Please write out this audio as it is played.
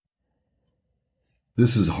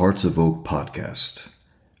This is Hearts of Oak Podcast.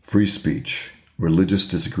 Free speech, religious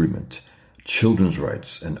disagreement, children's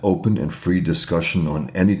rights, and open and free discussion on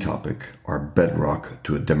any topic are bedrock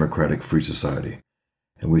to a democratic free society,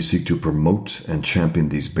 and we seek to promote and champion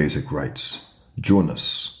these basic rights. Join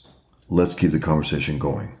us. Let's keep the conversation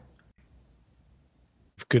going.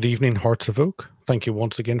 Good evening, Hearts of Oak. Thank you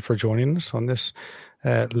once again for joining us on this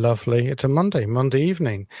it's a Monday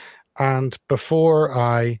evening. And before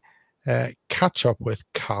I catch up with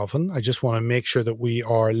Calvin, I just want to make sure that we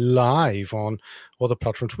are live on all the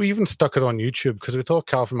platforms. We even stuck it on YouTube because we thought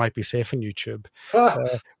Calvin might be safe on YouTube.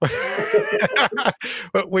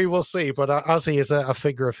 But we will see. But as he is a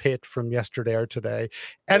figure of hate from yesterday or today.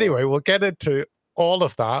 Anyway, we'll get into all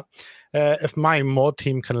of that. If my mod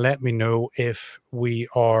team can let me know if we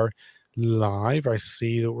are live. I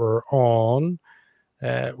see that we're on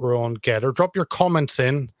Getter. Drop your comments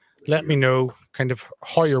in. Let me know kind of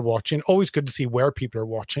how you're watching. Always good to see where people are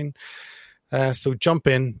watching. So jump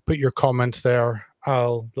in, put your comments there.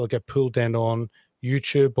 They'll get pulled in on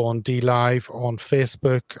YouTube, on DLive, on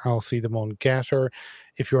Facebook. I'll see them on Getter.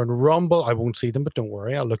 If you're on Rumble, I won't see them, but don't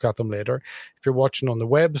worry, I'll look at them later. If you're watching on the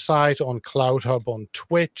website, on CloudHub, on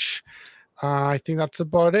Twitch, I think that's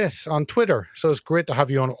about it. On Twitter. So it's great to have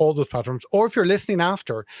you on all those platforms. Or if you're listening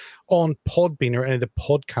after on Podbean or any of the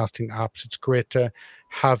podcasting apps, it's great to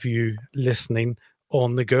have you listening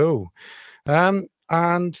on the go. And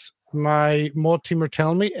my mod team are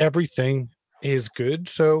telling me everything is good.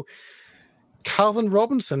 So Calvin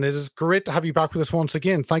Robinson, it is great to have you back with us once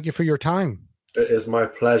again. Thank you for your time. It is my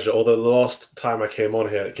pleasure. Although the last time I came on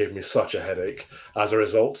here, it gave me such a headache as a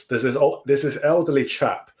result. There's this elderly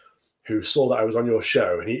chap who saw that I was on your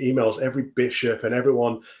show, and he emails every bishop and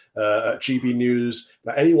everyone at GB News,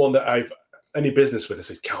 anyone that I've any business with. It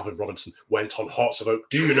says Calvin Robinson went on Hearts of Oak.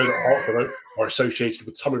 Do you know that Hearts of Oak are associated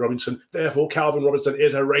with Tommy Robinson? Therefore, Calvin Robinson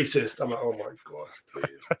is a racist. I'm like, oh my gosh,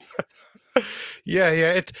 please.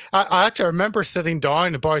 Yeah. I actually remember sitting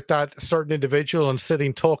down about that certain individual and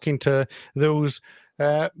talking to those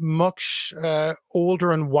much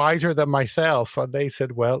older and wiser than myself, and they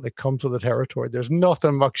said, "Well, it comes with the territory. There's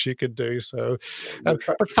nothing much you can do." So,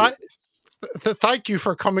 thank you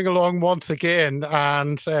for coming along once again,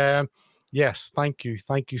 and yes, thank you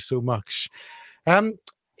so much.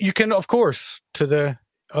 You can, of course, to the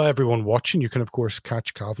everyone watching, you can of course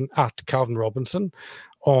catch Calvin at Calvin Robinson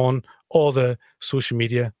on all the social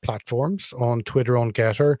media platforms, on Twitter, on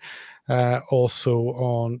Getter, also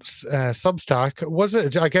on Substack. Was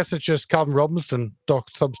it? I guess it's just Calvin Robinson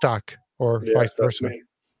Substack, or vice versa. Me.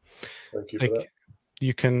 Thank you for that.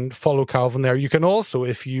 You can follow Calvin there. You can also,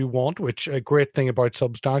 if you want, which a great thing about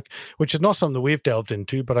Substack, which is not something that we've delved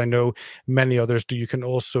into, but I know many others do, you can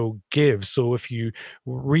also give. So if you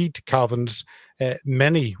read Calvin's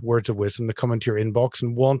many words of wisdom that come into your inbox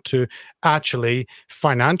and want to actually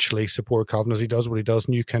financially support Calvin as he does what he does,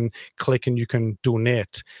 and you can click and you can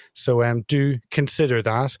donate. So do consider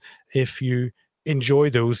that if you enjoy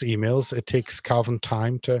those emails. It takes Calvin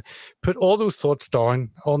time to put all those thoughts down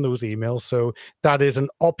on those emails. So that is an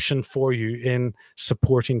option for you in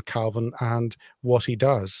supporting Calvin and what he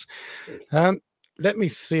does. Let me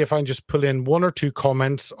see if I can just pull in one or two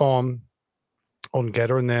comments on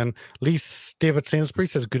Getter. And then David Sainsbury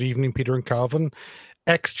says, "Good evening, Peter and Calvin."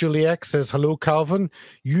 Juliek says, "Hello, Calvin.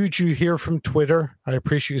 Yuju here from Twitter. I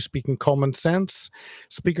appreciate you speaking common sense."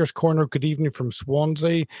 Speaker's Corner, good evening from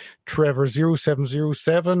Swansea. Trevor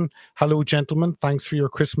 0707. "Hello, gentlemen. Thanks for your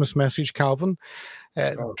Christmas message, Calvin."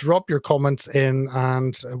 Drop your comments in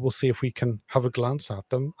and we'll see if we can have a glance at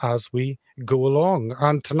them as we go along.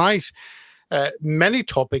 And tonight, many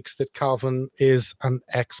topics that Calvin is an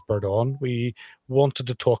expert on. We wanted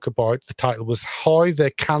to talk about, the title was How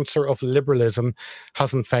the Cancer of Liberalism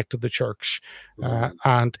Has Infected the Church.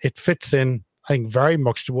 And it fits in, I think, very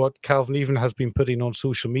much to what Calvin even has been putting on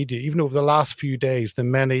social media, even over the last few days, the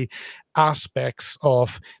many aspects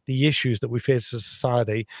of the issues that we face as a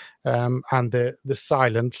society, and the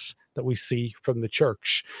silence that we see from the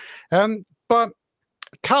church. But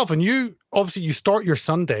Calvin, you start your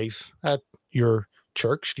Sundays at your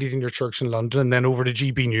church, leading your church in London, and then over to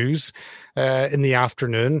GB News in the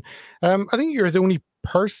afternoon. I think you're the only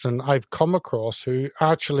person I've come across who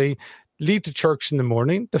actually leads a church in the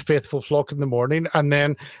morning, the faithful flock in the morning, and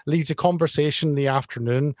then leads a conversation in the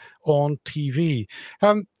afternoon on TV.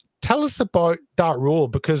 Tell us about that role,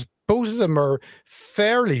 because both of them are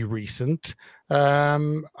fairly recent.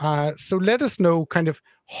 So let us know kind of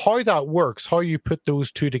how that works, how you put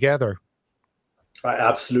those two together. I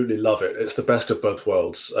absolutely love it. It's the best of both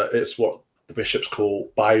worlds. It's what the bishops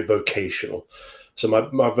call bivocational. So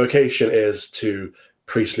my vocation is to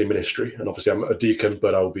priestly ministry. And obviously I'm a deacon,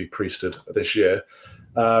 but I will be priested this year.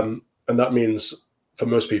 And that means for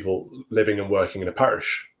most people living and working in a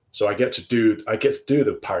parish. So I get to do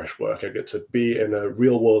the parish work. I get to be in a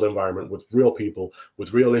real world environment with real people,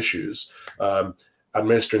 with real issues,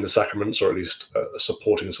 administering the sacraments, or at least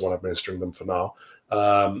supporting someone administering them for now,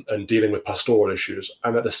 and dealing with pastoral issues.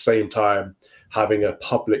 And at the same time, having a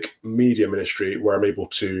public media ministry where I'm able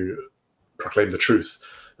to proclaim the truth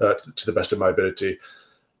to the best of my ability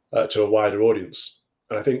to a wider audience.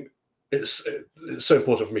 And I think it's so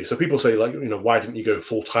important for me. So people say, like, why didn't you go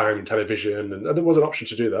full time in television? And there was an option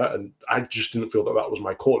to do that, and I just didn't feel that was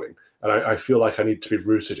my calling. And I feel like I need to be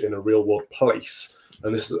rooted in a real world place.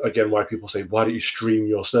 And this is again why people say, why don't you stream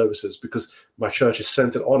your services? Because my church is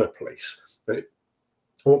centered on a place, and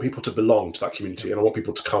I want people to belong to that community, and I want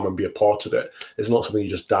people to come and be a part of it. It's not something you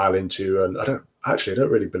just dial into. And I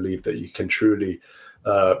don't really believe that you can truly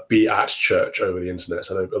be at church over the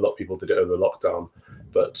internet. I know a lot of people did it over lockdown,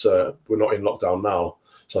 but we're not in lockdown now.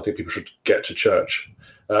 So I think people should get to church.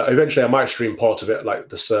 Eventually I might stream part of it, like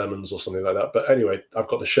the sermons or something like that. But anyway, I've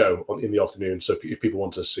got the show in the afternoon. So if people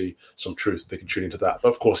want to see some truth, they can tune into that. But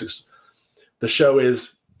of course, the show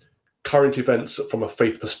is current events from a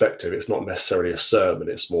faith perspective. It's not necessarily a sermon.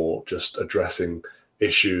 It's more just addressing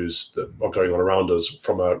issues that are going on around us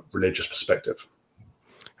from a religious perspective.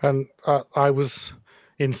 And I was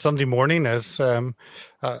in Sunday morning, as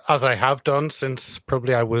I have done since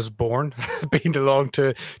probably I was born, been along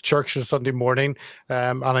to church on Sunday morning.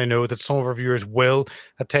 And I know that some of our viewers will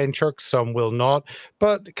attend church, some will not.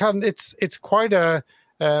 But it's quite a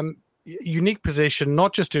unique position,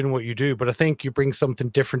 not just doing what you do, but I think you bring something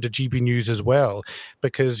different to GB News as well,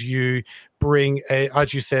 because you bring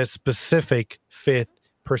as you say, specific faith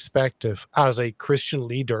perspective. As a Christian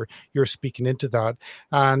leader, you're speaking into that,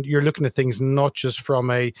 and you're looking at things not just from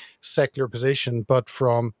a secular position, but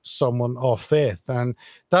from someone of faith. And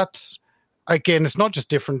that's, again, it's not just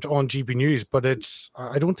different on GB News, but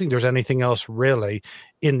I don't think there's anything else really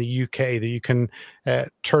in the UK that you can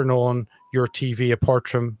turn on your TV apart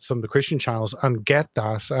from some of the Christian channels and get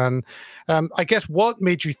that. And I guess what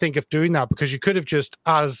made you think of doing that? Because you could have just,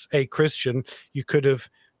 as a Christian, you could have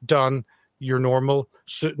done your normal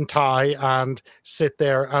suit and tie and sit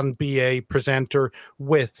there and be a presenter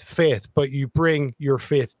with faith, but you bring your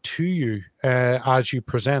faith to you as you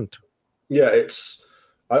present. Yeah,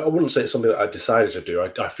 I wouldn't say it's something that I decided to do.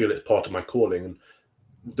 I feel it's part of my calling. And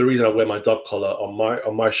the reason I wear my dog collar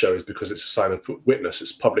on my show is because it's a sign of witness.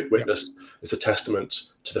 It's public witness. Yeah. It's a testament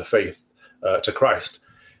to the faith, to Christ.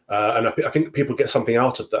 And I think people get something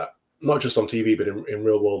out of that, not just on TV, but in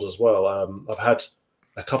real world as well. I've had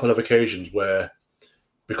a couple of occasions where,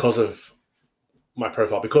 because of my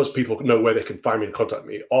profile, because people know where they can find me and contact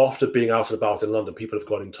me, after being out and about in London, people have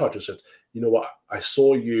got in touch and said, you know what, I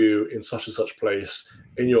saw you in such and such place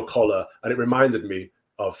in your collar, and it reminded me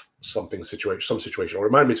of some situation, or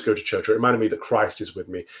reminded me to go to church, or it reminded me that Christ is with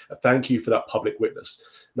me. Thank you for that public witness.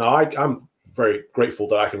 Now, I'm very grateful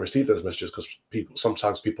that I can receive those messages, because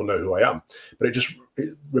sometimes people know who I am. But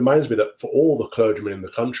it reminds me that for all the clergymen in the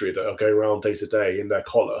country that are going around day to day in their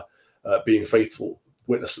collar, being faithful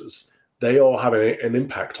witnesses, they are having an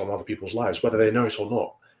impact on other people's lives, whether they know it or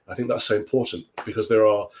not. I think that's so important, because there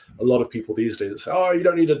are a lot of people these days that say, oh, you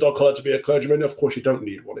don't need a dog collar to be a clergyman. Of course you don't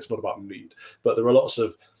need one. It's not about need. But there are lots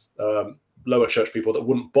of lower church people that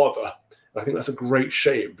wouldn't bother. And I think that's a great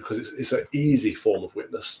shame, because it's an easy form of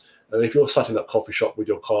witness. And if you're sat in that coffee shop with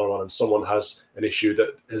your collar on and someone has an issue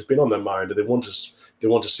that has been on their mind and they want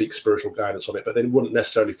to seek spiritual guidance on it, but they wouldn't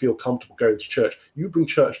necessarily feel comfortable going to church, you bring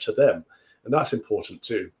church to them. And that's important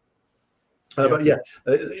too. But yeah,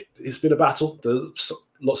 it's been a battle. There's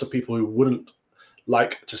lots of people who wouldn't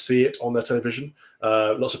like to see it on their television.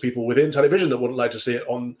 Lots of people within television that wouldn't like to see it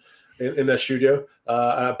in their studio.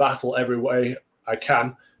 And I battle every way I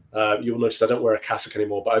can. You will notice I don't wear a cassock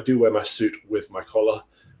anymore, but I do wear my suit with my collar.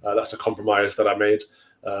 That's a compromise that I made.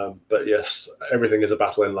 But yes, everything is a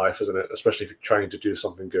battle in life, isn't it? Especially if you're trying to do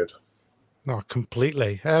something good. No,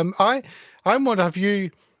 completely. I'm wondering, have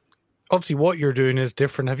you, obviously what you're doing is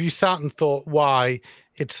different. Have you sat and thought why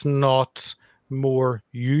it's not more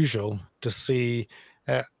usual to see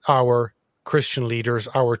our Christian leaders,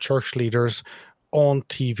 our church leaders on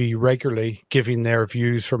TV regularly giving their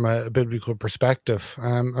views from a biblical perspective?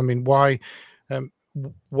 I mean, why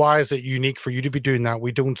is it unique for you to be doing that?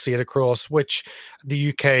 We don't see it across, which the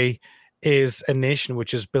UK is a nation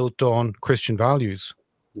which is built on Christian values.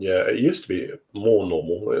 Yeah, it used to be more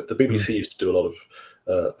normal. The BBC used to do a lot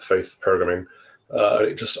of faith programming.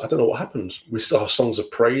 I don't know what happened. We still have songs of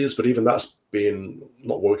praise, but even that's been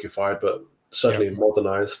not wokified, but certainly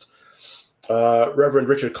modernized. Reverend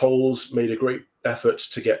Richard Coles made a great effort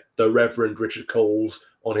to get the Reverend Richard Coles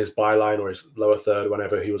on his byline or his lower third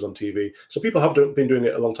whenever he was on TV. So people have been doing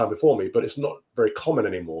it a long time before me, but it's not very common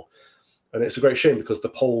anymore. And it's a great shame because the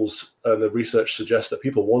polls and the research suggests that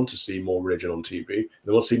people want to see more religion on TV.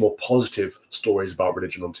 They want to see more positive stories about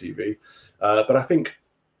religion on TV. But I think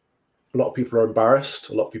a lot of people are embarrassed.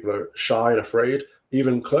 A lot of people are shy and afraid.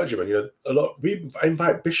 Even clergymen, we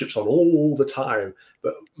invite bishops on all the time,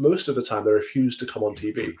 but most of the time they refuse to come on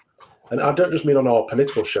TV. And I don't just mean on our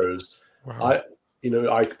political shows. Wow.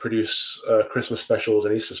 I produce Christmas specials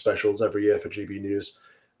and Easter specials every year for GB News,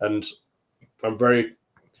 and I'm very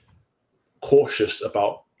cautious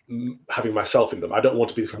about having myself in them. I don't want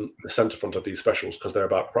to be the center front of these specials because they're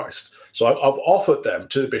about Christ. So I've offered them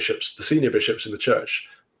to the bishops, the senior bishops in the church.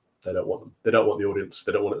 They don't want them. They don't want the audience.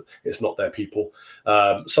 They don't want it. It's not their people.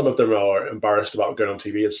 Some of them are embarrassed about going on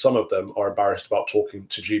TV, and some of them are embarrassed about talking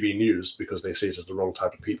to GB News because they see it as the wrong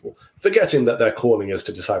type of people, forgetting that their calling is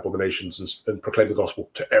to disciple the nations and proclaim the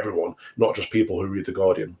gospel to everyone, not just people who read The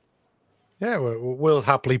Guardian. Yeah, we'll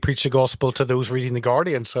happily preach the gospel to those reading The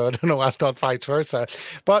Guardian, so I don't know, that's not vice versa.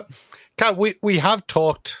 But, Kat, we have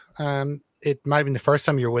talked, it might have been the first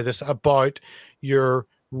time you were with us, about your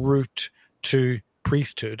route to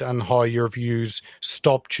priesthood and how your views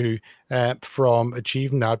stopped you from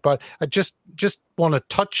achieving that. But I just want to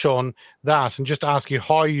touch on that and just ask you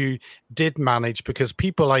how you did manage, because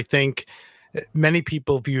people, I think, many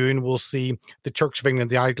people viewing will see the Church of England,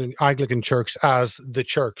 the Anglican Church, as the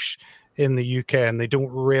church in the UK, and they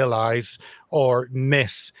don't realize or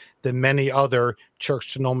miss the many other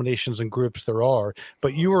church denominations and groups there are.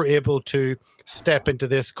 But you were able to step into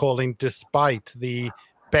this calling despite the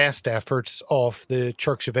best efforts of the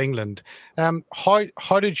Church of England.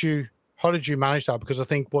 How did you manage that? Because I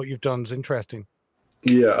think what you've done is interesting.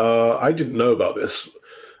 Yeah, I didn't know about this,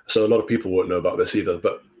 so a lot of people won't know about this either.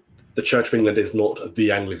 But the Church of England is not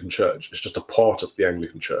the Anglican Church; it's just a part of the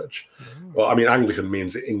Anglican Church. Well, I mean, Anglican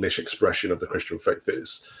means the English expression of the Christian faith.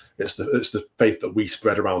 It's the faith that we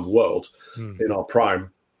spread around the world in our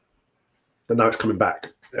prime, and now it's coming back.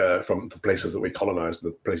 From the places that we colonized,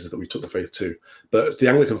 the places that we took the faith to. But the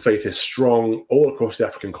Anglican faith is strong all across the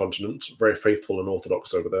African continent, very faithful and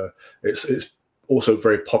orthodox over there. It's also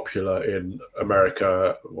very popular in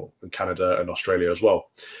America, in Canada and Australia as well.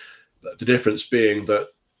 The difference being that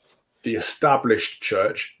the established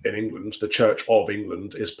church in England, the Church of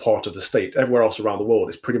England, is part of the state. Everywhere else around the world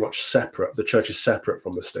is pretty much separate. The church is separate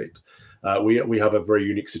from the state. We have a very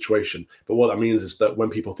unique situation. But what that means is that when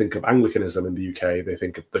people think of Anglicanism in the UK, they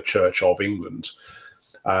think of the Church of England.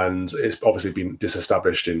 And it's obviously been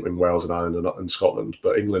disestablished in Wales and Ireland and Scotland,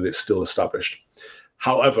 but England is still established.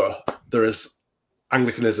 However, there is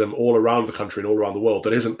Anglicanism all around the country and all around the world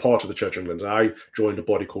that isn't part of the Church of England. And I joined a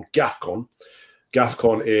body called GAFCON.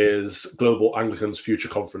 GAFCON is Global Anglicans Future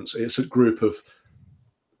Conference. It's a group of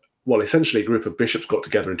essentially a group of bishops got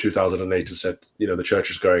together in 2008 and said, the church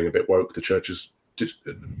is going a bit woke. The church is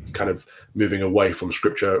kind of moving away from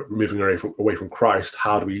Scripture, moving away from Christ.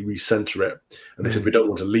 How do we recenter it? And they said, we don't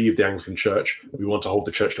want to leave the Anglican Church. We want to hold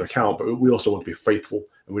the church to account, but we also want to be faithful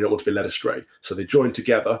and we don't want to be led astray. So they joined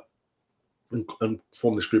together and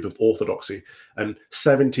formed this group of orthodoxy. And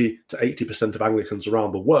 70 to 80% of Anglicans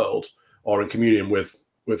around the world are in communion with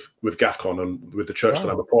GAFCON and with the church that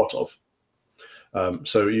I'm a part of.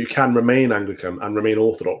 So you can remain Anglican and remain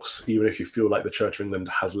Orthodox, even if you feel like the Church of England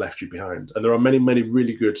has left you behind. And there are many, many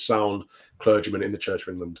really good, sound clergymen in the Church of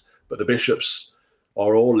England, but the bishops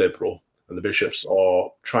are all liberal, and the bishops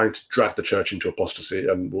are trying to drag the church into apostasy.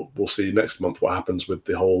 And we'll see next month what happens with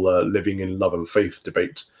the whole living in love and faith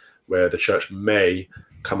debate, where the church may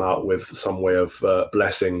come out with some way of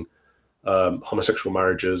blessing homosexual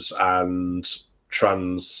marriages and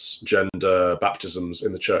transgender baptisms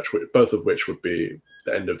in the church, both of which would be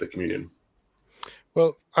the end of the communion.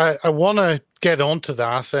 Well, I want to get onto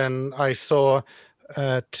that, and I saw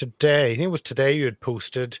today, I think it was today you had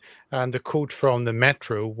posted, and the quote from the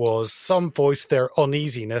Metro was, some voiced their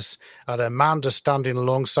uneasiness at Amanda standing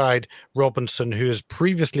alongside Robinson, who has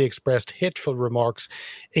previously expressed hateful remarks,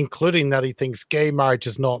 including that he thinks gay marriage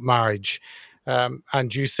is not marriage.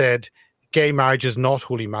 And you said gay marriage is not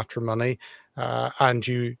holy matrimony. And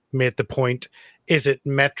you made the point, is it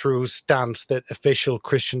Metro's stance that official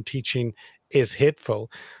Christian teaching is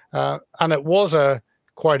hateful? And it was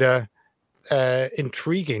quite a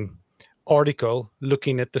intriguing article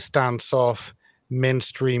looking at the stance of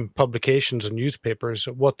mainstream publications and newspapers,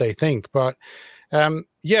 what they think. But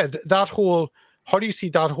that whole, how do you see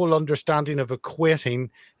that whole understanding of equating,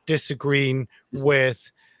 disagreeing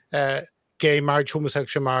with gay marriage,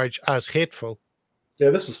 homosexual marriage as hateful? Yeah,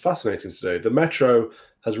 this was fascinating today. The Metro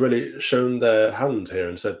has really shown their hand here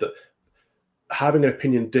and said that having an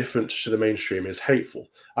opinion different to the mainstream is hateful.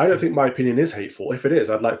 I don't think my opinion is hateful. If it is,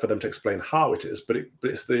 I'd like for them to explain how it is. But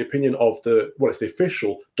it's the opinion of it's the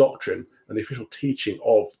official doctrine and the official teaching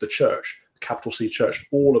of the church, capital C church,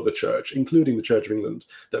 all of the church, including the Church of England,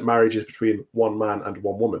 that marriage is between one man and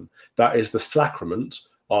one woman. That is the sacrament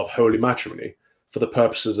of holy matrimony for the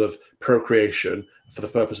purposes of procreation, for the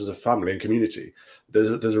purposes of family and community.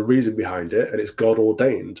 There's a reason behind it, and it's God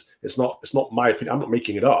ordained. It's not my opinion. I'm not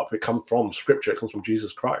making it up. It comes from Scripture. It comes from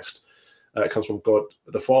Jesus Christ. It comes from God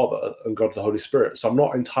the Father and God the Holy Spirit. So I'm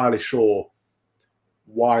not entirely sure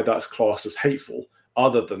why that's classed as hateful,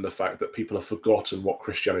 other than the fact that people have forgotten what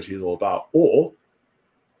Christianity is all about, or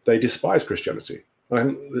they despise Christianity.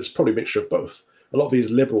 And it's probably a mixture of both. A lot of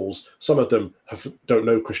these liberals, some of them don't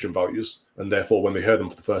know Christian values, and therefore when they hear them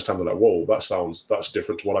for the first time, they're like, whoa, that's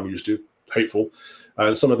different to what I'm used to, hateful.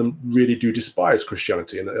 And some of them really do despise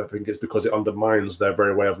Christianity, and I think it's because it undermines their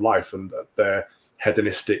very way of life and their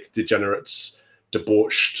hedonistic, degenerates,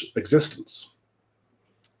 debauched existence.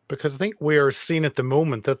 Because I think we're seeing at the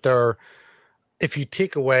moment that if you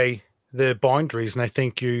take away the boundaries, and I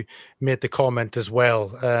think you made the comment as well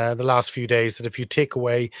the last few days, that if you take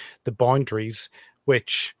away the boundaries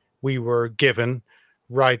which we were given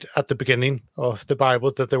right at the beginning of the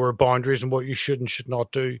Bible, that there were boundaries and what you should and should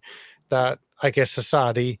not do, that I guess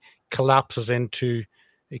society collapses into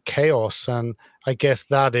chaos. And I guess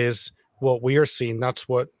that is what we are seeing. That's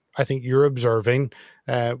what I think you're observing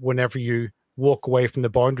whenever you walk away from the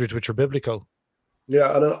boundaries which are biblical.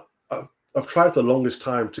 Yeah, and I've tried for the longest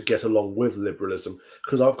time to get along with liberalism,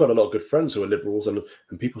 because I've got a lot of good friends who are liberals, and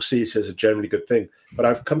people see it as a generally good thing. But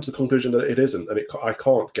I've come to the conclusion that it isn't, and I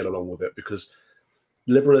can't get along with it, because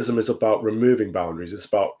liberalism is about removing boundaries. It's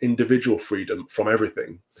about individual freedom from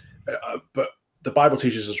everything. But the Bible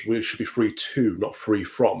teaches us we should be free to, not free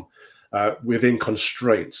from, within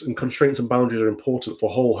constraints. And constraints and boundaries are important for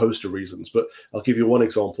a whole host of reasons. But I'll give you one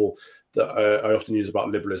example that I often use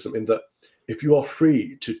about liberalism, in that if you are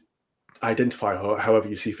free to identify however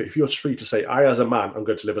you see fit, if you're free to say, I as a man, I'm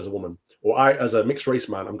going to live as a woman, or I as a mixed race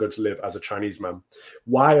man, I'm going to live as a Chinese man,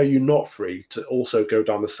 why are you not free to also go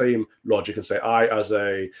down the same logic and say, I as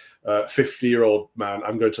a 50-year-old man,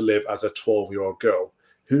 I'm going to live as a 12-year-old girl?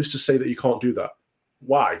 Who's to say that you can't do that?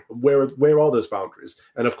 Why? Where are those boundaries?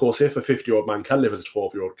 And of course, if a 50-year-old man can live as a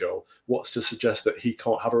 12-year-old girl, what's to suggest that he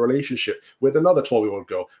can't have a relationship with another 12-year-old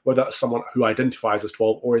girl, whether that's someone who identifies as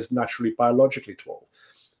 12 or is naturally biologically 12?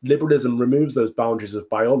 Liberalism removes those boundaries of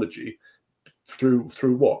biology through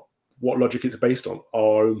what? What logic it's based on?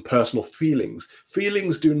 Our own personal feelings.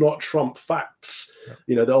 Feelings do not trump facts. Yeah.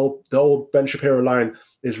 You know, the old Ben Shapiro line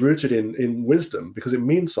is rooted in wisdom, because it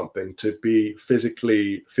means something to be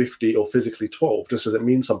physically 50 or physically 12, just as it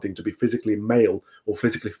means something to be physically male or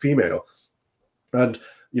physically female. And,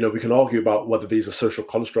 you know, we can argue about whether these are social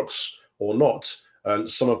constructs or not. And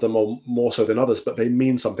some of them are more so than others, but they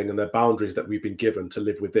mean something, and they're boundaries that we've been given to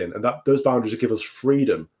live within. And that those boundaries give us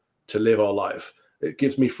freedom to live our life. It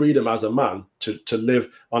gives me freedom as a man to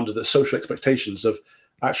live under the social expectations of,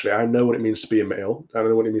 actually, I know what it means to be a male. I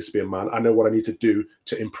know what it means to be a man. I know what I need to do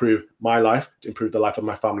to improve my life, to improve the life of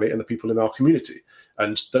my family and the people in our community.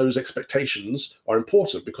 And those expectations are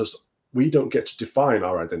important, because we don't get to define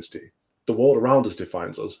our identity. The world around us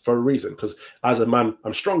defines us for a reason, because as a man,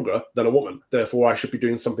 I'm stronger than a woman. Therefore, I should be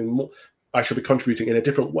doing something more. I should be contributing in a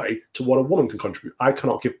different way to what a woman can contribute. I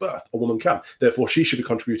cannot give birth. A woman can. Therefore, she should be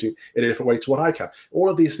contributing in a different way to what I can. All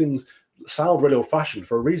of these things sound really old-fashioned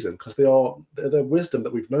for a reason, because they're wisdom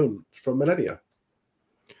that we've known for millennia.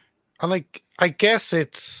 And I guess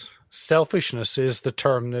it's selfishness is the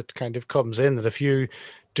term that kind of comes in, that if you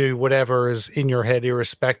do whatever is in your head,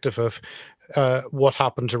 irrespective of what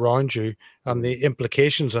happens around you and the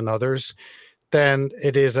implications on others, then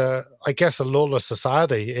it is a lawless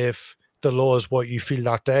society if the law is what you feel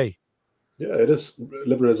that day. Yeah, it is.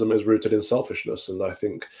 Liberalism is rooted in selfishness, and I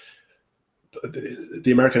think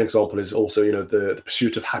the American example is also, you know, the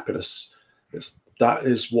pursuit of happiness. That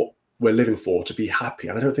is what we're living for, to be happy.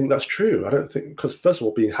 And I don't think that's true. I don't think, because first of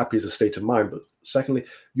all, being happy is a state of mind, but secondly,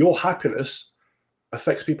 your happiness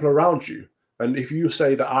affects people around you. And if you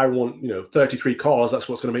say that I want, 33 cars, that's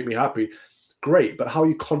what's going to make me happy, great. But how are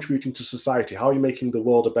you contributing to society? How are you making the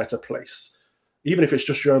world a better place? Even if it's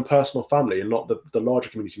just your own personal family and not the larger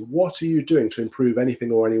community, what are you doing to improve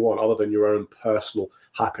anything or anyone other than your own personal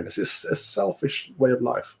happiness? It's a selfish way of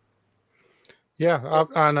life. Yeah,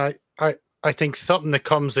 and I think something that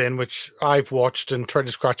comes in, which I've watched and tried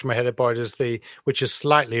to scratch my head about, which is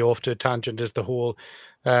slightly off to a tangent, is the whole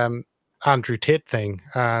Andrew Tate thing.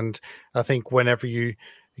 And I think whenever you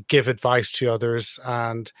give advice to others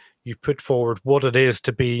and you put forward what it is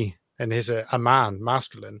to be, and is a man,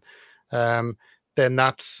 masculine, then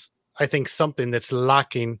that's, I think, something that's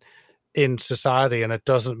lacking in society. And it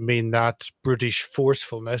doesn't mean that brutish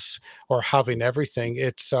forcefulness or having everything.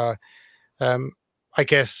 It's, I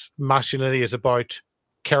guess, masculinity is about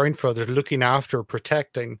caring for others, looking after,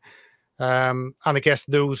 protecting. And I guess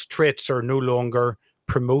those traits are no longer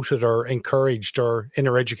promoted or encouraged, or in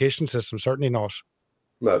our education system, certainly not.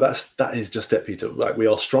 No, that is just it, Peter. Like, we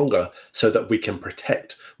are stronger so that we can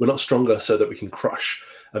protect. We're not stronger so that we can crush.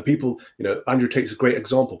 And people, Andrew Tate's a great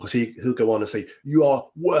example, because he'll go on and say, "You are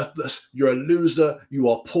worthless. You're a loser. You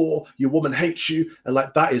are poor. Your woman hates you." And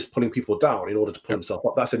like, that is putting people down in order to pull himself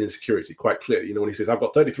up. That's an insecurity, quite clear. When he says, "I've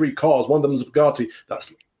got 33 cars, one of them's a Bugatti,"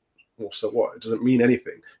 that's, well, so what? It doesn't mean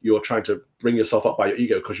anything. You're trying to bring yourself up by your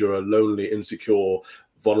ego because you're a lonely, insecure,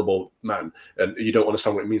 vulnerable man, and you don't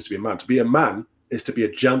understand what it means to be a man. To be a man is to be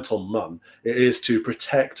a gentleman. It is to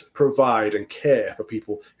protect, provide, and care for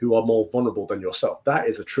people who are more vulnerable than yourself. That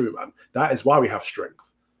is a true man. That is why we have strength.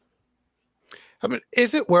 I mean,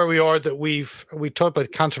 is it where we are that we talk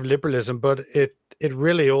about counter-liberalism, but it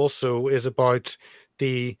really also is about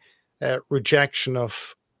the rejection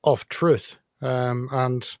of truth.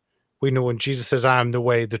 And we know when Jesus says, "I am the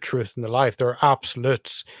way, the truth, and the life," there are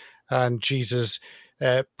absolutes, and Jesus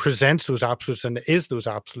presents those absolutes and is those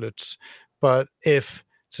absolutes. But if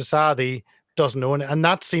society doesn't know it, and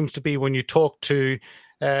that seems to be when you talk to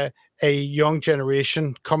a young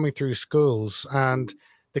generation coming through schools, and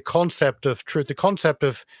the concept of truth, the concept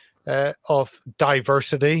of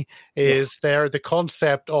diversity is there, the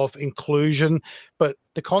concept of inclusion, but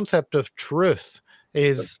the concept of truth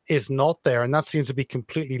is not there, and that seems to be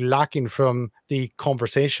completely lacking from the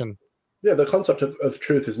conversation. Yeah, the concept of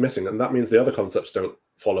truth is missing, and that means the other concepts don't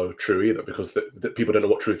follow true either, because the people don't know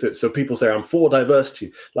what truth is. So people say, "I'm for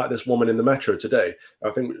diversity," like this woman in the metro today.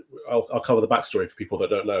 I think I'll cover the backstory for people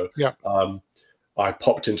that don't know. Yeah. I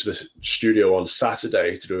popped into the studio on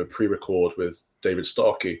Saturday to do a pre-record with David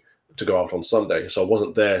Starkey to go out on Sunday. So I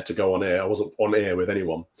wasn't there to go on air. I wasn't on air with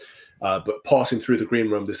anyone. But passing through the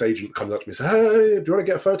green room, this agent comes up to me and says, "Hey, do you want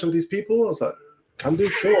to get a photo with these people?" I was like, "Can do,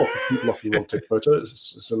 sure." People often want to take a photo.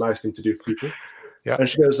 It's a nice thing to do for people. Yeah. And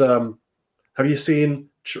she goes, "Have you seen,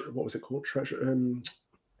 what was it called? What's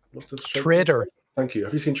the show? Traitor. Thank you.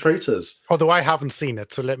 Have you seen Traitors?" Although I haven't seen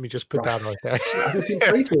it, so let me just put that out there. "Have you seen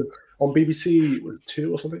Traitors on BBC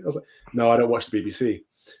 2 or something?" I was like, "No, I don't watch the BBC."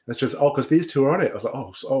 And it's just, because these two are on it. I was like,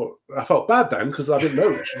 oh, I felt bad then, because I didn't know.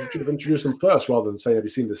 You should have introduced them first rather than saying, "Have you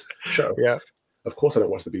seen this show?" Yeah. Of course I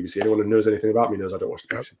don't watch the BBC. Anyone who knows anything about me knows I don't watch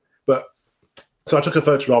the BBC. But so I took a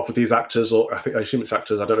photograph with these actors, or I assume it's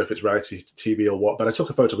actors. I don't know if it's reality TV or what, but I took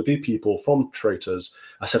a photo with these people from Traitors.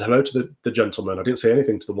 I said hello to the gentleman. I didn't say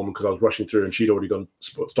anything to the woman because I was rushing through, and she'd already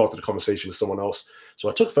started a conversation with someone else. So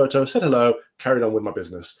I took a photo, said hello, carried on with my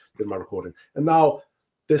business, did my recording. And now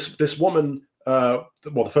this woman, the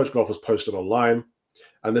photograph was posted online,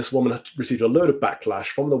 and this woman had received a load of backlash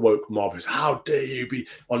from the woke mob, who's, "How dare you be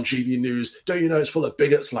on GB News? Don't you know it's full of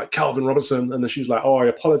bigots like Calvin Robertson?" And then she was like, "Oh, I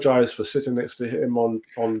apologize for sitting next to him on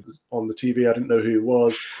the TV. I didn't know who he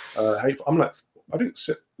was." I'm like, "I didn't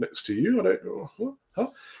sit next to you. I don't." What? Huh?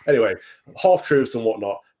 Anyway, half truths and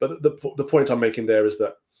whatnot. But the point I'm making there is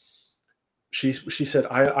that she said,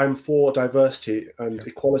 "I'm for diversity and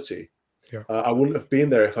equality. Yeah. I wouldn't have been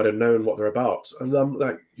there if I'd have known what they're about." And I'm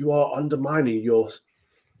like, you are undermining your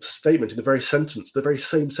statement in the very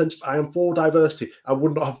same sentence. "I am for diversity. I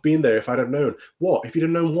would not have been there if I'd have known." What? If you'd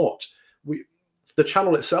have known what? The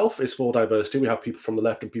channel itself is for diversity. We have people from the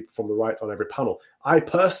left and people from the right on every panel. I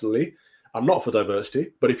personally am not for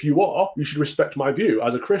diversity, but if you are, you should respect my view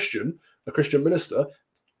as a Christian minister,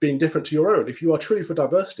 being different to your own. If you are truly for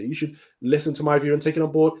diversity, you should listen to my view and take it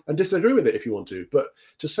on board and disagree with it if you want to. But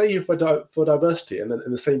to say you're for diversity and then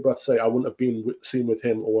in the same breath say, "I wouldn't have been seen with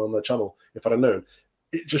him or on the channel if I'd have known,"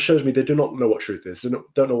 it just shows me they do not know what truth is. They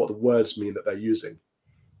don't know what the words mean that they're using.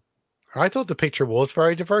 I thought the picture was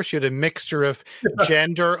very diverse. You had a mixture of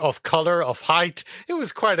gender, of color, of height. It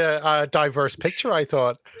was quite a diverse picture, I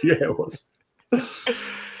thought. Yeah, it was.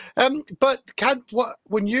 But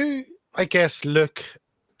when you, I guess, look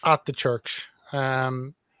at the church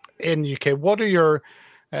in the UK, what are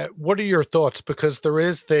your thoughts? Because there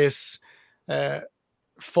is this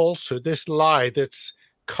falsehood, this lie that's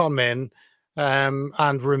come in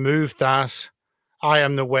and removed that "I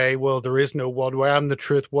am the way." Well, there is no one way. "I'm the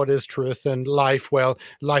truth." What is truth? And life, well,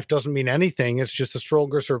 life doesn't mean anything. It's just the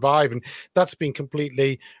stronger survive. And that's been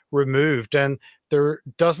completely removed. And there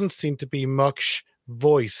doesn't seem to be much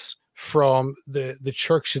voice from the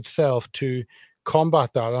church itself to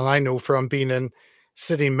combat that? And I know from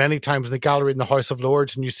sitting many times in the gallery in the House of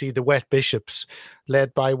Lords, and you see the wet bishops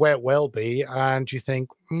led by Wet Welby, and you think,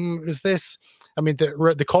 is this... I mean,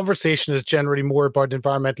 the conversation is generally more about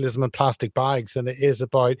environmentalism and plastic bags than it is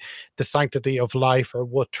about the sanctity of life or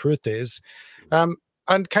what truth is. And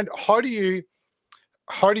kind of how do you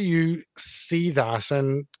see that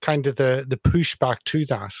and kind of the pushback to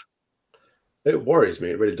that? It worries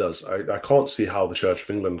me. It really does. I can't see how the Church of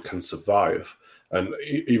England can survive. And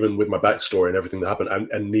even with my backstory and everything that happened,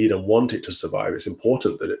 and need and want it to survive, it's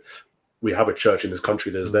important that we have a church in this country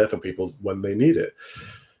that is there for people when they need it.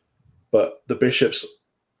 But the bishops,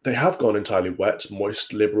 they have gone entirely wet,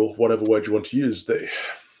 moist, liberal, whatever word you want to use.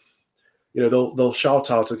 They'll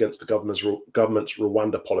shout out against the government's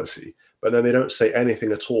Rwanda policy, but then they don't say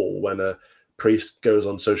anything at all when a priest goes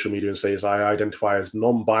on social media and says, I identify as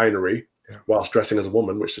non-binary, whilst dressing as a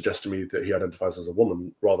woman, which suggests to me that he identifies as a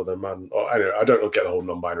woman rather than man. Or anyway, I don't get the whole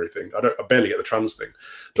non-binary thing. I barely get the trans thing.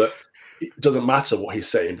 But it doesn't matter what he's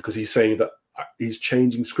saying, because he's saying that he's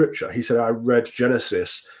changing scripture. He said, I read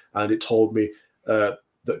Genesis and it told me that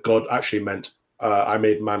God actually meant I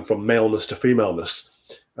made man from maleness to femaleness.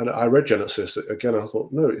 And I read Genesis again. I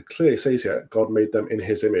thought, no, it clearly says here, God made them in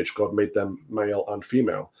his image. God made them male and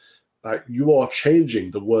female. You are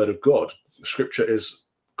changing the word of God. Scripture is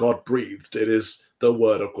God breathed. It is the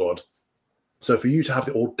word of God. So for you to have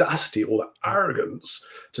the audacity or the arrogance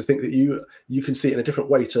to think that you can see it in a different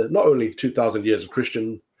way to not only 2,000 years of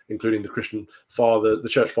Christian, including the Christian father, the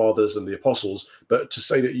church fathers and the apostles, but to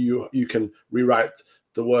say that you can rewrite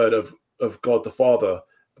the word of God the Father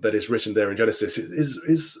that is written there in Genesis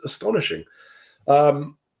is astonishing.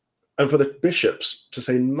 And for the bishops to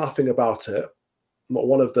say nothing about it, not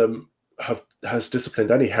one of them has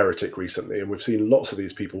disciplined any heretic recently, and we've seen lots of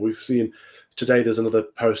these people. We've seen today there's another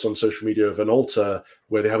post on social media of an altar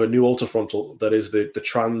where they have a new altar frontal that is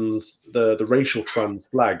the racial trans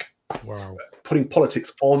flag. Wow. Putting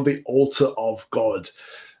politics on the altar of God.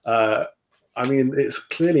 I mean, it's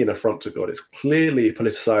clearly an affront to God. It's clearly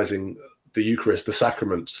politicizing the Eucharist, the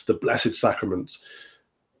sacraments, the blessed sacraments,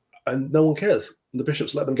 and no one cares. The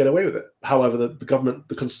bishops let them get away with it. However, the government,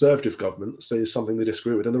 the Conservative government, says something they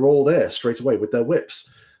disagree with, and they're all there straight away with their whips.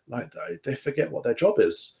 Like, they forget what their job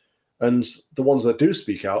is. And the ones that do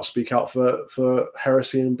speak out for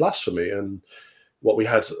heresy and blasphemy. And what we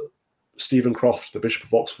had Stephen Croft, the Bishop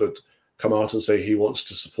of Oxford, come out and say he wants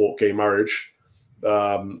to support gay marriage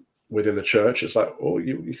within the church. It's like, oh,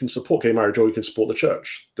 you can support gay marriage or you can support the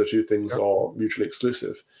church. The two things are mutually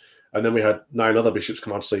exclusive. And then we had 9 other bishops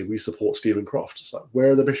come out and say, we support Stephen Croft. It's like,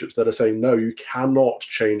 where are the bishops that are saying, no, you cannot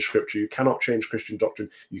change scripture, you cannot change Christian doctrine,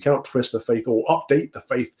 you cannot twist the faith or update the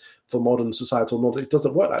faith for modern societal norms. It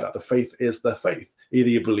doesn't work like that. The faith is the faith. Either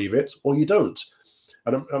you believe it or you don't.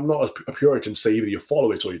 And I'm not a Puritan to say either you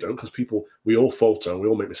follow it or you don't, because we all falter and we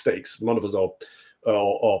all make mistakes. None of us are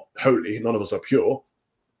holy, none of us are pure.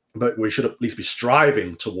 But we should at least be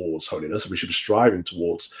striving towards holiness. We should be striving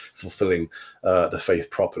towards fulfilling the faith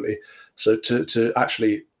properly. So to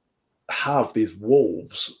actually have these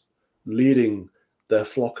wolves leading their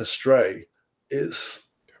flock astray it's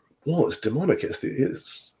demonic. Are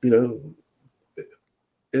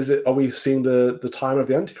we seeing the time of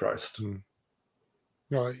the Antichrist?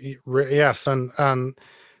 No, yes, and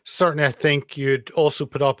certainly I think you'd also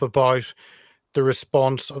put up about the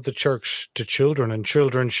response of the church to children, and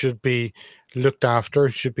children should be looked after,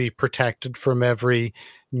 should be protected from every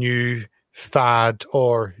new fad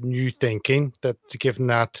or new thinking, that to give them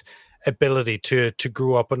that ability to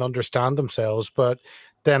grow up and understand themselves. But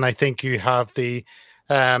then I think you have the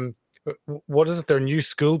their new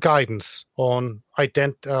school guidance on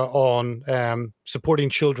supporting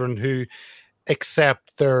children who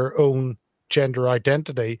accept their own gender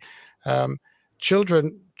identity.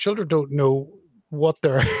 Children don't know what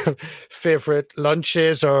their favorite lunch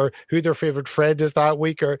is or who their favorite friend is that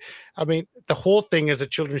week. Or, I mean, the whole thing is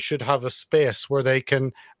that children should have a space where they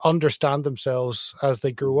can understand themselves as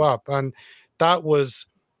they grow up. And that was,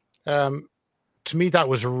 to me, that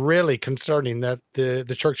was really concerning, that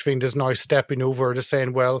the Church of England is now stepping over to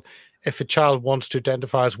saying, well, if a child wants to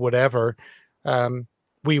identify as whatever,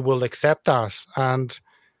 we will accept that. And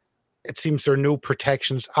it seems there are no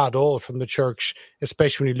protections at all from the church,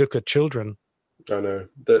 especially when you look at children. I know.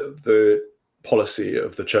 The policy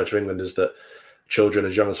of the Church of England is that children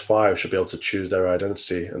as young as 5 should be able to choose their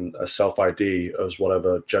identity and a self-ID as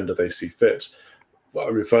whatever gender they see fit. I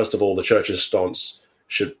mean, first of all, the church's stance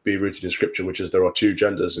should be rooted in Scripture, which is there are two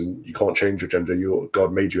genders and you can't change your gender.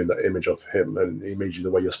 God made you in the image of Him, and He made you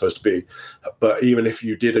the way you're supposed to be. But even if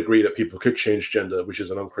you did agree that people could change gender, which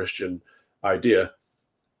is an unchristian idea,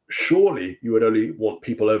 surely you would only want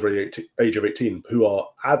people over the age of 18 who are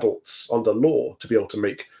adults under law to be able to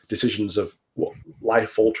make decisions of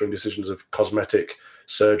life-altering decisions of cosmetic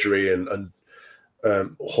surgery and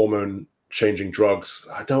hormone-changing drugs.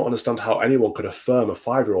 I don't understand how anyone could affirm a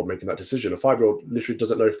 5-year-old making that decision. A 5-year-old literally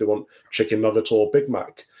doesn't know if they want chicken nugget or Big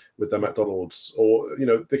Mac with their McDonald's, or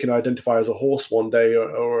they can identify as a horse one day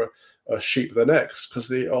or a sheep the next, because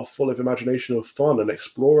they are full of imagination and fun and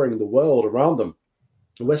exploring the world around them.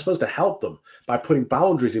 And we're supposed to help them by putting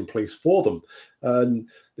boundaries in place for them. And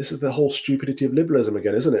this is the whole stupidity of liberalism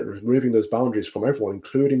again, isn't it? Removing those boundaries from everyone,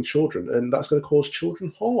 including children. And that's going to cause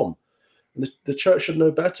children harm. And the church should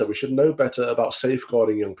know better. We should know better about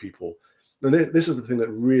safeguarding young people. And this is the thing that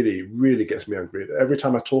really, really gets me angry. Every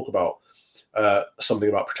time I talk about something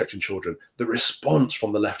about protecting children, the response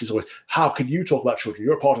from the left is always, how can you talk about children?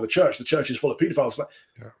 You're a part of the church. The church is full of pedophiles.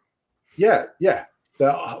 Yeah. There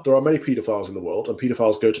are many pedophiles in the world, and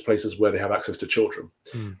pedophiles go to places where they have access to children.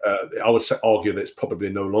 I would argue that it's probably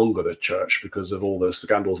no longer the church because of all the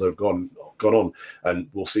scandals that have gone on, and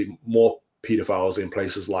we'll see more pedophiles in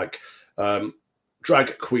places like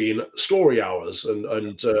drag queen story hours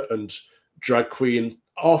and drag queen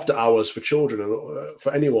after hours for children and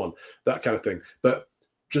for anyone, that kind of thing. But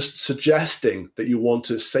just suggesting that you want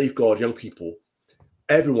to safeguard young people,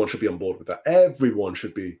 everyone should be on board with that. Everyone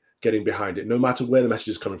should be getting behind it, no matter where the message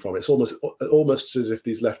is coming from. It's almost as if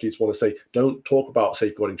these lefties want to say, don't talk about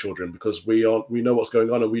safeguarding children because we know what's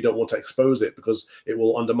going on and we don't want to expose it because it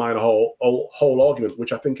will undermine a whole argument,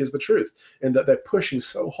 which I think is the truth, in that they're pushing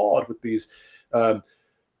so hard with the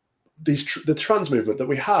trans movement that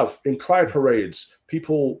we have in pride parades,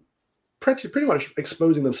 people pretty much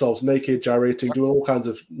exposing themselves naked, gyrating, doing all kinds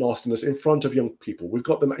of nastiness in front of young people. We've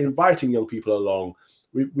got them inviting young people along.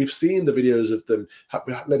 We've seen the videos of them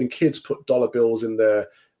letting kids put dollar bills in their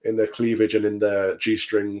cleavage and in their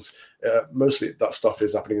G-strings. Mostly that stuff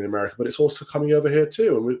is happening in America, but it's also coming over here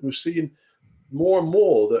too. And we've seen more and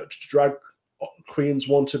more that drag queens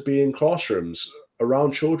want to be in classrooms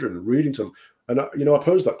around children, reading to them. And I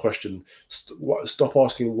pose that question: stop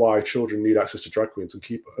asking why children need access to drag queens,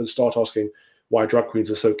 and start asking why drag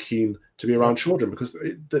queens are so keen to be around children, because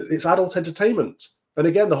it's adult entertainment. And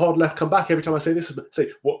again, the hard left come back every time I say this.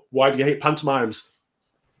 Say, why do you hate pantomimes?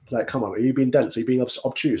 Like, come on, are you being dense? Are you being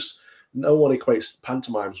obtuse? No one equates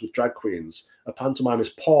pantomimes with drag queens. A pantomime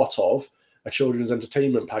is part of a children's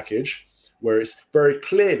entertainment package where it's very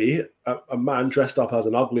clearly a man dressed up as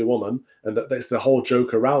an ugly woman, and that's the whole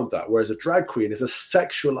joke around that. Whereas a drag queen is a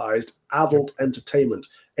sexualized adult entertainment,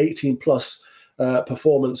 18-plus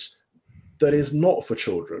performance that is not for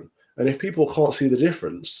children. And if people can't see the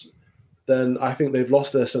difference, then I think they've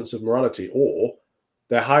lost their sense of morality, or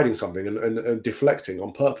they're hiding something and deflecting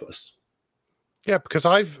on purpose. Yeah, because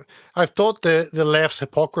I've thought the left's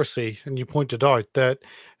hypocrisy, and you pointed out that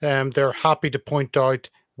they're happy to point out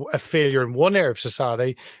a failure in one area of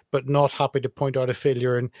society, but not happy to point out a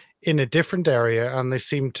failure in a different area, and they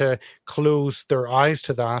seem to close their eyes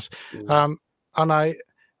to that. And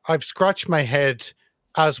I've scratched my head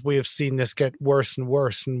as we have seen this get worse and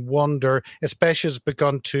worse, and wonder, especially as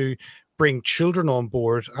begun to bring children on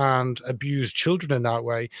board and abuse children in that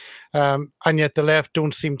way. And yet the left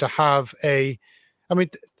don't seem to have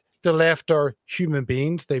the left are human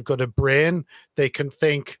beings. They've got a brain. They can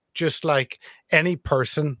think just like any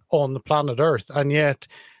person on the planet Earth. And yet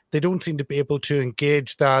they don't seem to be able to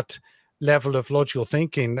engage that level of logical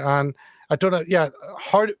thinking. And I don't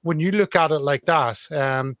know, when you look at it like that,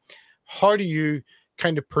 how do you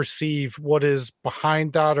kind of perceive what is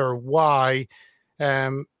behind that, or why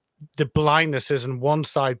the blindness is on one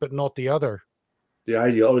side but not the other? The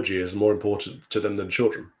ideology is more important to them than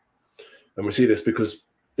children. And we see this because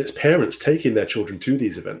it's parents taking their children to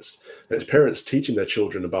these events. It's parents teaching their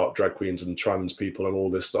children about drag queens and trans people and all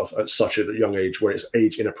this stuff at such a young age where it's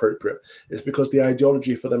age inappropriate. It's because the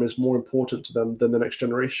ideology for them is more important to them than the next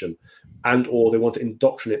generation, or they want to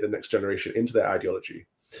indoctrinate the next generation into their ideology.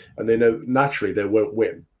 And they know naturally they won't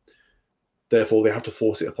win. Therefore, they have to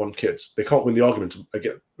force it upon kids. They can't win the argument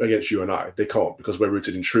against you and I. They can't, because we're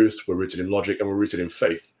rooted in truth, we're rooted in logic, and we're rooted in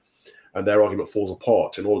faith. And their argument falls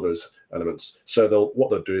apart in all of those elements. So what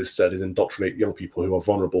they'll do is indoctrinate young people who are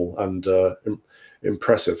vulnerable and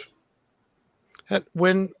impressive. And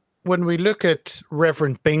when we look at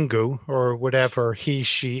Reverend Bingo, or whatever he,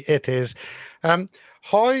 she, it is,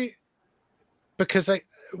 how because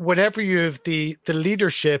whenever you have the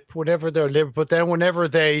leadership, whenever they're liberal, but then whenever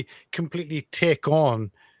they completely take on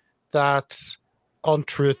that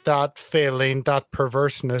untruth, that failing, that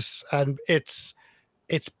perverseness, and it's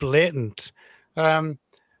blatant. How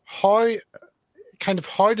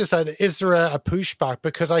does that? Is there a pushback?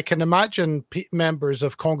 Because I can imagine members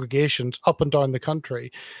of congregations up and down the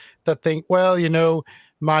country that think, well,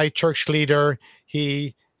 my church leader,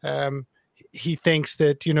 he thinks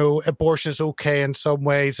that abortion is okay in some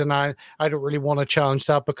ways, and I don't really want to challenge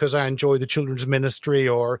that because I enjoy the children's ministry,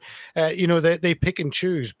 or they pick and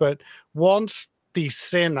choose. But once the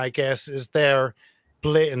sin, I guess, is there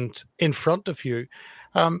blatant in front of you,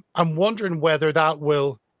 I'm wondering whether that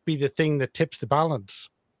will be the thing that tips the balance.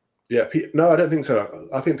 Yeah, no, I don't think so.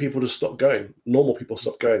 I think people just stop going. Normal people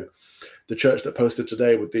stop going. The church that posted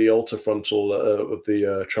today with the altar frontal of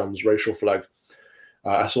the transracial flag,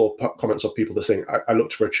 I saw comments of people that saying, I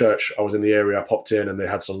looked for a church. I was in the area. I popped in and they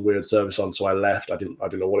had some weird service on, so I left. I didn't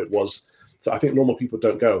know what it was. So I think normal people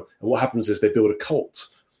don't go. And what happens is they build a cult.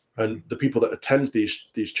 And the people that attend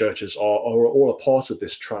these churches are all a part of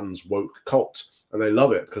this trans woke cult. And they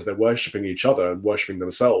love it because they're worshipping each other and worshipping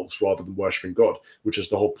themselves rather than worshipping God, which is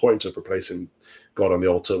the whole point of replacing God on the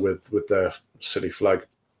altar with their silly flag.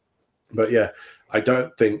 But yeah, I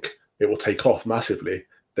don't think it will take off massively.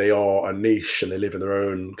 They are a niche and they live in their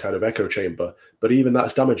own kind of echo chamber. But even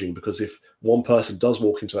that's damaging, because if one person does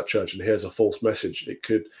walk into that church and hears a false message, it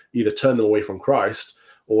could either turn them away from Christ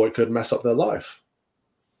or it could mess up their life.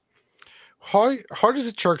 How does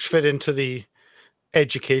the church fit into the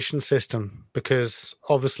education system? Because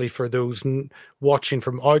obviously for those watching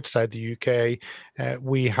from outside the UK,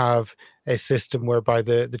 we have a system whereby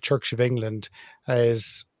the Church of England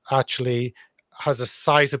has a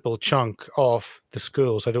sizable chunk of the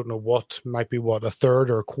schools. I don't know might be a third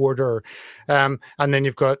or a quarter. And then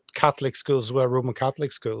you've got Catholic schools as well, Roman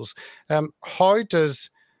Catholic schools. How does,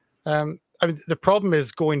 the problem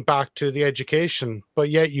is going back to the education, but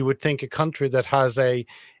yet you would think a country that has a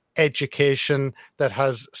education, that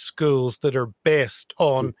has schools that are based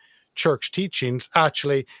on church teachings,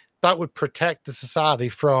 actually that would protect the society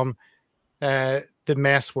from the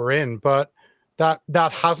mess we're in. But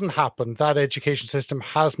that hasn't happened. That education system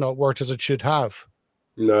has not worked as it should have.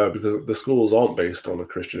 No, because the schools aren't based on a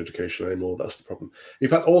Christian education anymore. That's the problem. In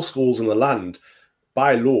fact, all schools in the land,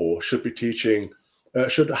 by law, should be teaching,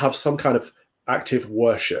 should have some kind of active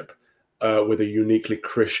worship with a uniquely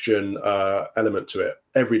Christian element to it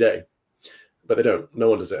every day. But they don't. No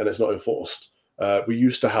one does it, and it's not enforced. We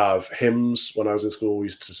used to have hymns when I was in school. We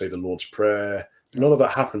used to say the Lord's Prayer. None of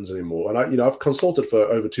that happens anymore. And I've consulted for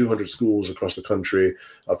over 200 schools across the country.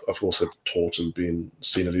 I've also taught and been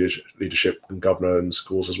senior leadership and governor in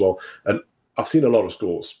schools as well. And I've seen a lot of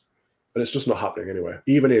schools, and it's just not happening anywhere,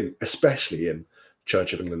 especially in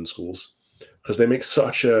Church of England schools, because they make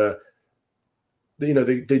such a, they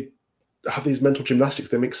have these mental gymnastics.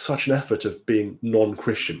 They make such an effort of being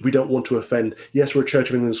non-Christian. We don't want to offend. Yes, we're a Church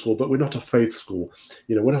of England school, but we're not a faith school.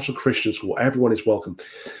 We're not a Christian school. Everyone is welcome.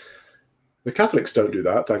 The Catholics don't do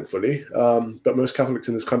that, thankfully, but most Catholics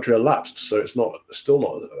in this country are lapsed, so it's still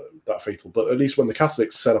not that faithful. But at least when the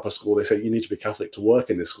Catholics set up a school, they say you need to be Catholic to work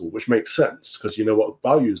in this school, which makes sense because you know what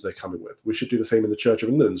values they're coming with. We should do the same in the Church of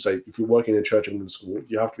England and say if you're working in a Church of England school,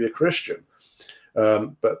 you have to be a Christian.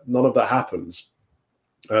 But none of that happens.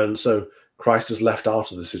 And so Christ is left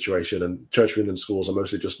out of the situation, and Church of England schools are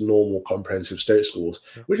mostly just normal comprehensive state schools,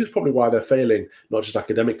 which is probably why they're failing, not just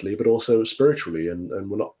academically, but also spiritually. And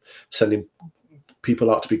we're not sending people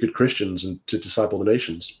out to be good Christians and to disciple the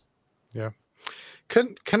nations. Yeah.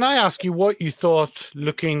 Can I ask you what you thought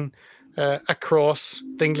looking across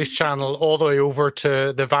the English Channel all the way over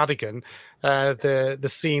to the Vatican, the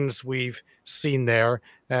scenes we've seen there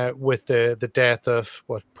with the death of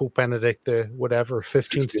Pope Benedict the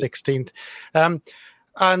 15th, 16th.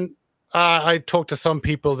 And I talked to some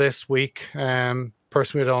people this week.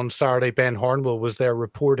 Personally, on Saturday, Ben Hornwell was there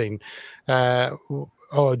reporting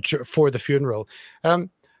for the funeral.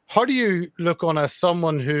 How do you look on as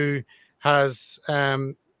someone who has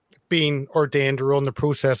been ordained or on the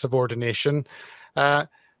process of ordination,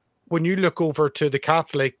 when you look over to the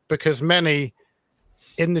Catholic, because many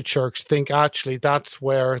in the church think actually that's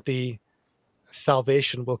where the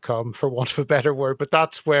salvation will come, for want of a better word, but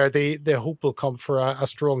that's where the hope will come for a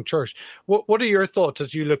strong church. What are your thoughts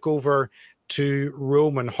as you look over to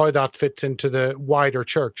Rome and how that fits into the wider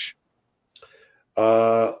church?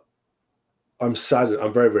 I'm saddened.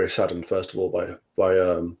 I'm very, very saddened, first of all, by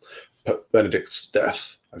Benedict's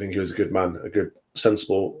death. I think he was a good man, a good,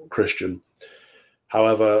 sensible Christian.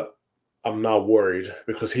 However, I'm now worried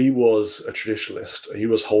because he was a traditionalist. He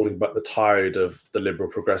was holding back the tide of the liberal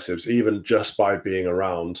progressives, even just by being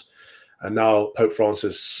around. And now Pope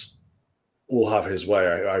Francis will have his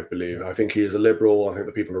way, I believe. I think he is a liberal. I think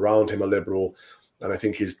the people around him are liberal. And I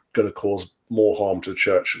think he's going to cause more harm to the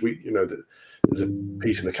church. There's a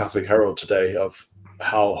piece in the Catholic Herald today of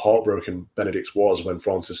how heartbroken Benedict was when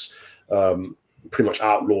Francis pretty much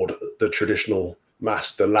outlawed the traditional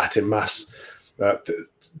Mass, the Latin Mass.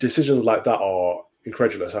 Decisions like that are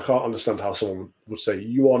incredulous. I can't understand how someone would say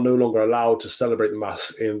you are no longer allowed to celebrate the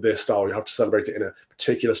Mass in this style. You have to celebrate it in a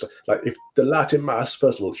particular style. Like, if the Latin Mass,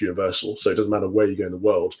 first of all, it's universal, so it doesn't matter where you go in the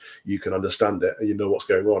world, you can understand it and you know what's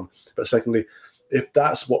going on. But secondly, if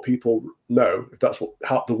that's what people know, if that's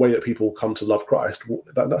the way that people come to love Christ,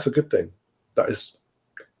 that's a good thing. That is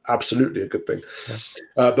absolutely a good thing.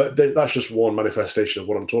 Yeah. But that's just one manifestation of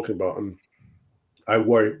what I'm talking about. And I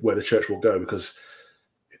worry where the church will go, because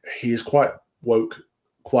he is quite woke,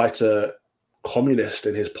 quite a communist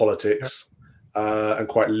in his politics, and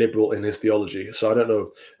quite liberal in his theology. So I don't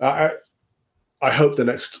know. I hope the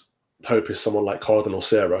next pope is someone like Cardinal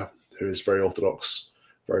Sarah, who is very orthodox,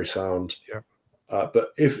 very sound. Yeah. But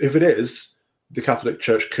if it is, the Catholic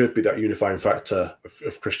Church could be that unifying factor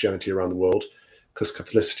of Christianity around the world, because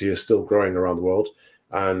Catholicity is still growing around the world.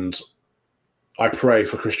 And I pray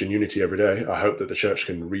for Christian unity every day. I hope that the church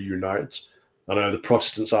can reunite. I know the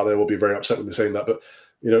Protestants out there will be very upset with me saying that, but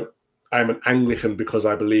I'm an Anglican because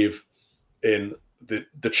I believe in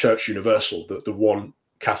the Church Universal, the one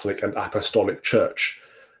Catholic and Apostolic Church.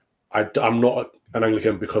 I'm not an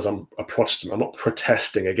Anglican because I'm a Protestant. I'm not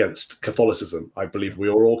protesting against Catholicism. I believe we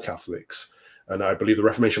are all Catholics. And I believe the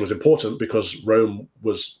Reformation was important because Rome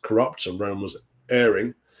was corrupt and Rome was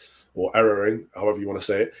erring, however you want to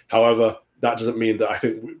say it. However, that doesn't mean that I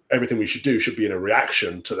think everything we should do should be in a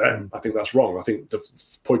reaction to them. I think that's wrong. I think the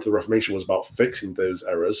point of the Reformation was about fixing those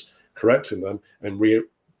errors, correcting them, and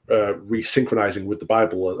resynchronizing with the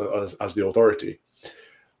Bible as the authority.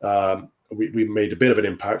 We made a bit of an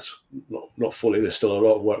impact, not fully. There's still a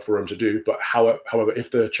lot of work for Rome to do. But however, if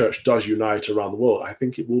the church does unite around the world, I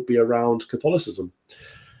think it will be around Catholicism.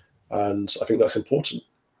 And I think that's important.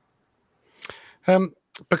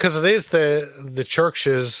 Because it is the church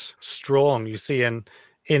is strong. You see in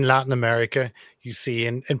Latin America, you see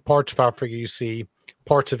in parts of Africa, you see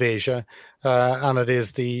parts of Asia, and it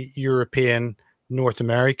is the European, North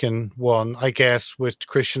American one, I guess, which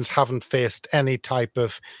Christians haven't faced any type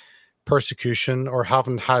of persecution or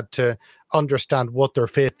haven't had to understand what their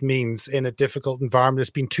faith means in a difficult environment. It's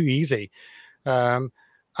been too easy. And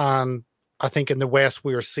I think in the West,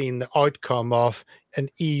 we are seeing the outcome of an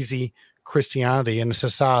easy Christianity in a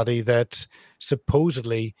society that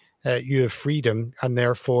supposedly you have freedom, and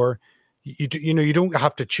therefore you don't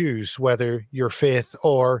have to choose whether your faith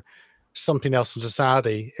or something else in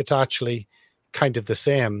society. It's actually kind of the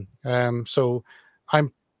same. So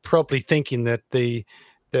I'm probably thinking that the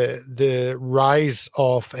rise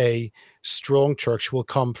of a strong church will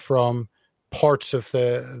come from parts of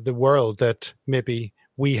the world that maybe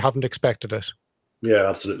we haven't expected it. Yeah,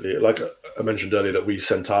 absolutely. Like I mentioned earlier, that we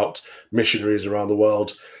sent out missionaries around the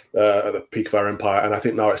world at the peak of our empire, and I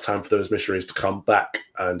think now it's time for those missionaries to come back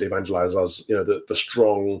and evangelize us. The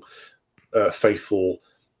strong, faithful,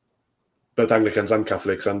 both Anglicans and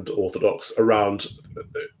Catholics and Orthodox around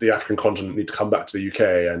the African continent need to come back to the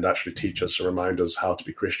UK and actually teach us and remind us how to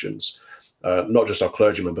be Christians. Not just our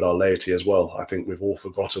clergymen, but our laity as well. I think we've all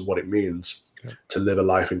forgotten what it means to live a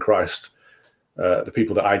life in Christ. The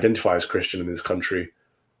people that identify as Christian in this country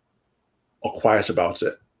are quiet about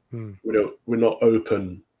it. We're not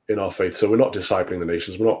open in our faith, so we're not discipling the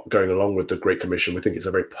nations. We're not going along with the Great Commission. We think it's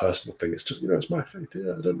a very personal thing. It's just, it's my faith.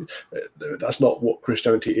 Yeah, that's not what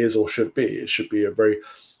Christianity is or should be. It should be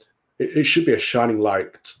a shining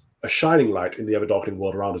light in the ever darkening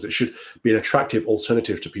world around us. It should be an attractive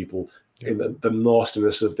alternative to people in the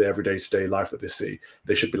nastiness of the everyday to-day life that they see.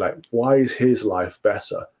 They should be like, why is his life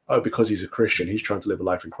better? Oh, because he's a Christian. He's trying to live a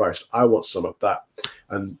life in Christ. I want some of that.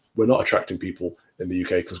 And we're not attracting people in the UK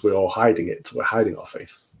because we're all hiding it. We're hiding our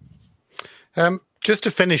faith. Just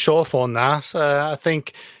to finish off on that, I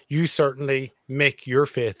think you certainly make your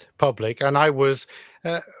faith public. And I was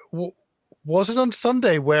it on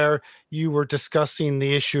Sunday where you were discussing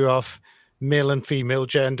the issue of male and female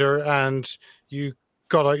gender, and you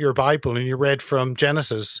got out your Bible and you read from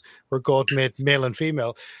Genesis where God made male and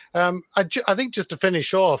female. I think just to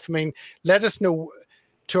finish off, let us know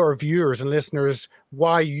to our viewers and listeners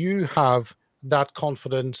why you have that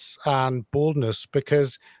confidence and boldness,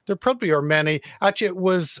 because there probably are many. Actually, it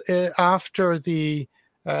was after the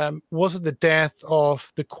was it the death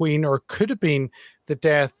of the Queen, or could have been the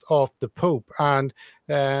death of the Pope? And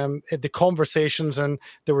the conversations, and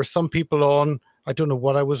there were some people on, I don't know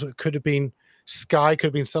what it could have been Sky, could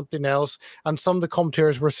have been something else. And some of the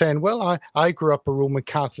commentators were saying, well, I grew up a Roman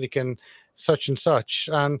Catholic and such.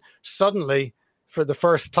 And suddenly, for the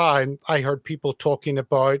first time, I heard people talking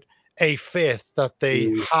about a faith that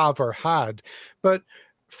they have or had. But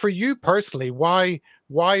for you personally, why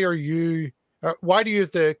do you have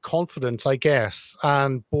the confidence, I guess,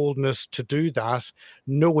 and boldness to do that,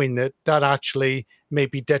 knowing that actually may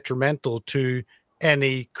be detrimental to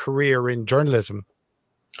any career in journalism?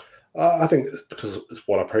 I think it's because it's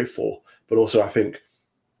what I pray for, but also I think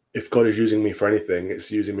if God is using me for anything, it's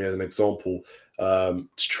using me as an example to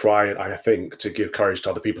try and, I think, to give courage to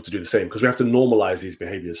other people to do the same, because we have to normalize these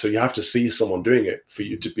behaviors. So you have to see someone doing it for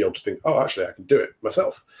you to be able to think, oh, actually, I can do it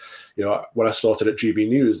myself. You know, when I started at GB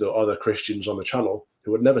News, there were other Christians on the channel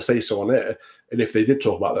who would never say so on air. And if they did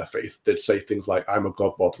talk about their faith, they'd say things like, I'm a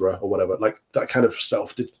God botherer or whatever, like that kind of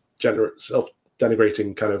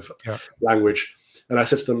self-denigrating kind of language. And I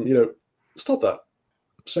said to them, you know, stop that.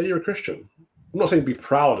 Say you're a Christian. I'm not saying be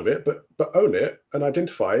proud of it, but own it and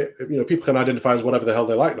identify it. You know, people can identify as whatever the hell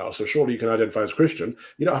they like now. So surely you can identify as Christian.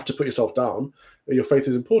 You don't have to put yourself down. Your faith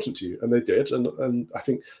is important to you. And they did. And I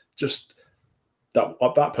think just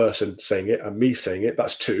that person saying it and me saying it,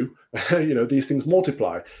 that's two. You know, these things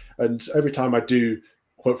multiply. And every time I do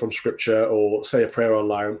quote from scripture or say a prayer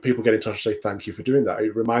online, people get in touch and say, thank you for doing that.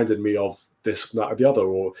 It reminded me of this, that, or the other,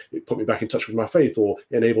 or it put me back in touch with my faith, or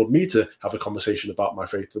enabled me to have a conversation about my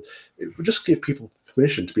faith. We just give people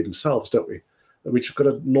permission to be themselves, don't we? And we've got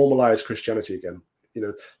to normalize Christianity again. You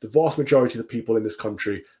know, the vast majority of the people in this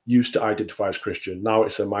country used to identify as Christian. Now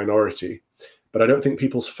it's a minority. But I don't think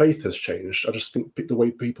people's faith has changed. I just think the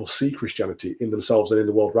way people see Christianity in themselves and in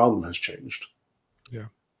the world around them has changed. Yeah.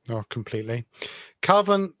 Oh, completely.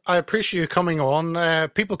 Calvin, I appreciate you coming on.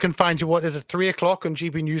 People can find you, what is it, 3 o'clock on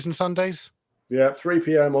GB News on Sundays? Yeah, 3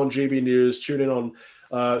 p.m. on GB News. Tune in on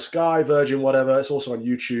Sky, Virgin, whatever. It's also on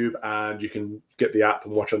YouTube, and you can get the app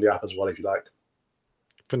and watch on the app as well if you like.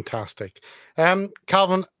 Fantastic.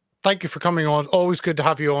 Calvin, thank you for coming on. Always good to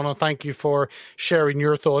have you on, and thank you for sharing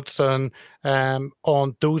your thoughts on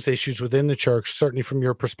those issues within the church, certainly from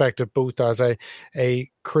your perspective, both as a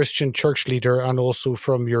Christian church leader and also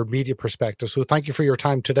from your media perspective. So thank you for your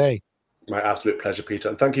time today. My absolute pleasure, Peter.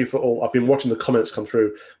 And thank you for all. I've been watching the comments come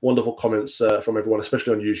through. Wonderful comments from everyone,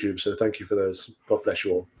 especially on YouTube. So thank you for those. God bless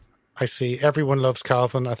you all. I see. Everyone loves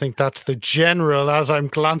Calvin. I think that's the general as I'm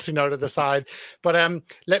glancing out of the side. But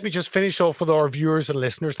let me just finish off with our viewers and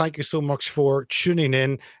listeners. Thank you so much for tuning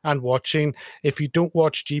in and watching. If you don't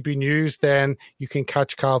watch GB News, then you can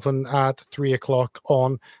catch Calvin at 3 o'clock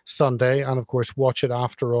on Sunday. And of course, watch it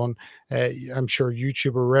after on, I'm sure,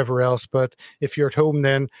 YouTube or wherever else. But if you're at home,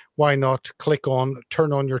 then why not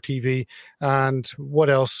turn on your TV, and what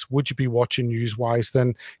else would you be watching news-wise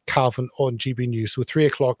than Calvin on GB News? So 3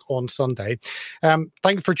 o'clock on Sunday. Thank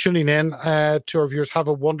you for tuning in to our viewers. Have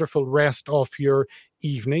a wonderful rest of your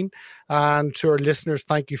evening. And to our listeners,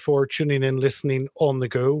 thank you for tuning in, listening on the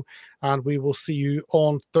go. And we will see you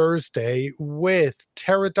on Thursday with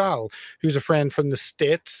Tara Dahl, who's a friend from the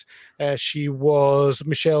States. She was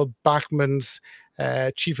Michelle Bachmann's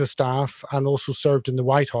chief of staff and also served in the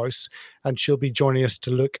White House. And she'll be joining us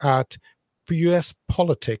to look at US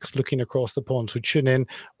politics, looking across the pond. So tune in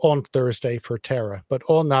on Thursday for Tara. But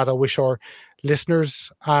on that, I wish our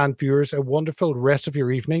listeners and viewers a wonderful rest of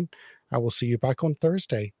your evening. I will see you back on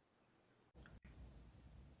Thursday.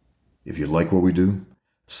 If you like what we do,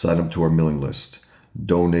 sign up to our mailing list,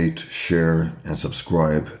 donate, share, and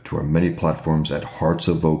subscribe to our many platforms at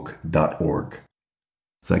heartsofoak.org.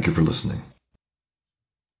 Thank you for listening.